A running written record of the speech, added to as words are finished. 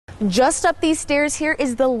Just up these stairs here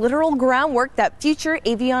is the literal groundwork that future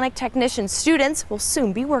avionic technician students will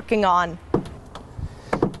soon be working on.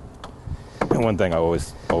 And one thing I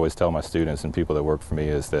always tell my students and people that work for me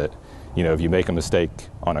is that, you know, if you make a mistake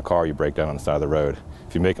on a car, you break down on the side of the road.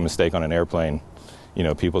 If you make a mistake on an airplane, you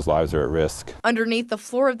know, people's lives are at risk. Underneath the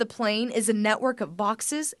floor of the plane is a network of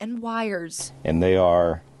boxes and wires. And they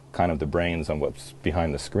are kind of the brains on what's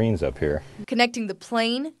behind the screens up here. Connecting the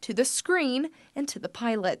plane to the screen and to the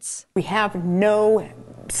pilots. We have no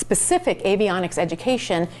specific avionics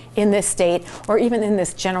education in this state or even in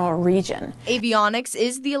this general region. Avionics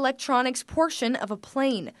is the electronics portion of a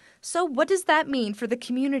plane. So what does that mean for the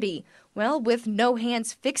community? Well, with no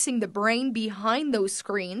hands fixing the brain behind those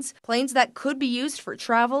screens, planes that could be used for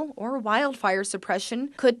travel or wildfire suppression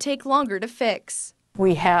could take longer to fix.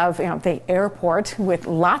 We have the airport with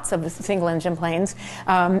lots of single-engine planes,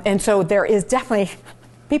 and so there is definitely,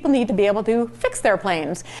 people need to be able to fix their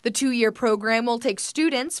planes. The 2-year program will take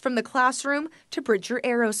students from the classroom to Bridger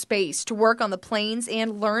Aerospace to work on the planes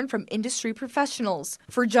and learn from industry professionals.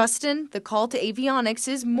 For Justin, the call to avionics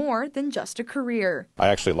is more than just a career. I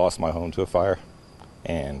actually lost my home to a fire,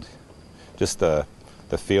 and just the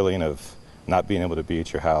feeling of not being able to be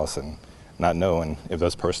at your house and not knowing if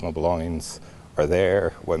those personal belongings are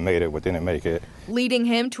there, what made it, what didn't make it. Leading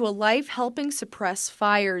him to a life helping suppress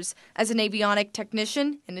fires as an avionic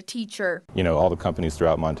technician and a teacher. You know, all the companies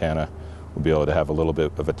throughout Montana will be able to have a little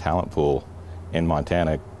bit of a talent pool in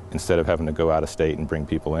Montana instead of having to go out of state and bring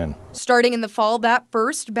people in. Starting in the fall, that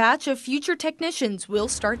first batch of future technicians will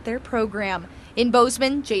start their program. In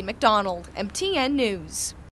Bozeman, Jane McDonald, MTN News.